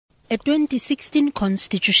A 2016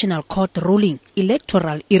 Constitutional Court ruling,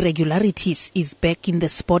 electoral irregularities, is back in the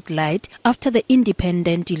spotlight after the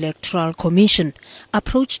Independent Electoral Commission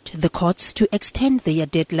approached the courts to extend their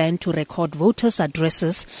deadline to record voters'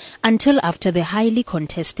 addresses until after the highly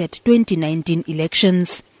contested 2019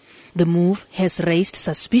 elections. The move has raised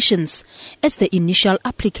suspicions as the initial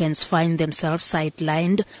applicants find themselves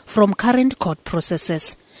sidelined from current court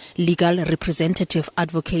processes. Legal representative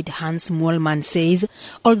advocate Hans Moelman says,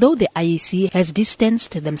 although the IEC has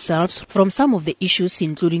distanced themselves from some of the issues,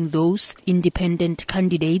 including those independent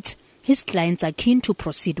candidates, his clients are keen to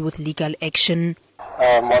proceed with legal action.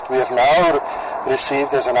 What we have now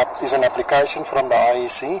received is an application from the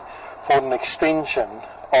IEC for an extension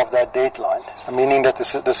of that deadline, meaning that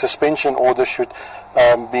the suspension order should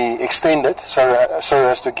be extended so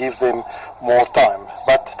as to give them more time.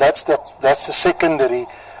 But that's the secondary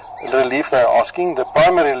relief they're asking. The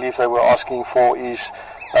primary relief they were asking for is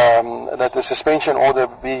that the suspension order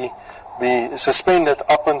be suspended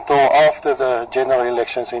up until after the general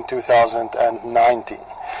elections in 2019.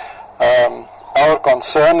 Our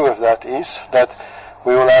concern with that is that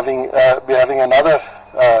we will be having another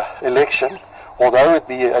election, although it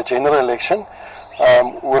be a general election,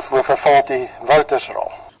 with a faulty voters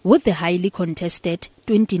roll. With the highly contested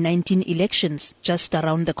 2019 elections just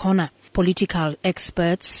around the corner, political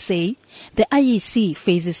experts say the IEC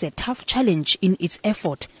faces a tough challenge in its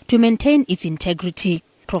effort to maintain its integrity.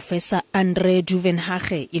 Professor Andre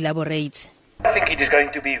Duvenhage elaborates. I think it is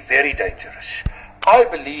going to be very dangerous. I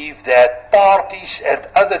believe that parties and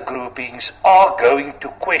other groupings are going to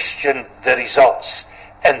question the results,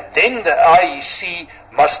 and then the IEC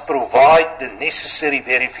must provide the necessary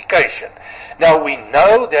verification. Now, we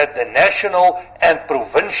know that the national and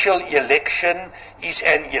provincial election is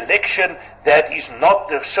an election that is not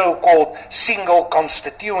the so-called single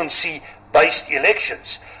constituency-based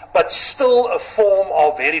elections, but still a form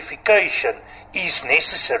of verification is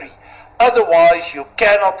necessary. Otherwise, you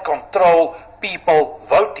cannot control people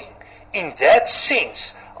voting. In that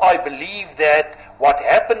sense, I believe that what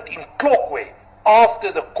happened in Tlokwe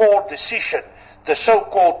after the court decision, the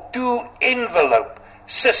so-called two-envelope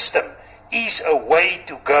system, is a way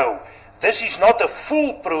to go. This is not a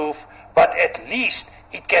foolproof, but at least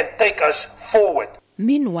it can take us forward.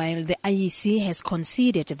 Meanwhile, the IEC has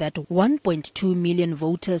conceded that 1.2 million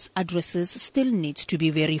voters' addresses still need to be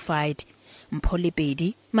verified. Mpho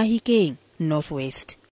Lepedi, Mahikeng, Northwest.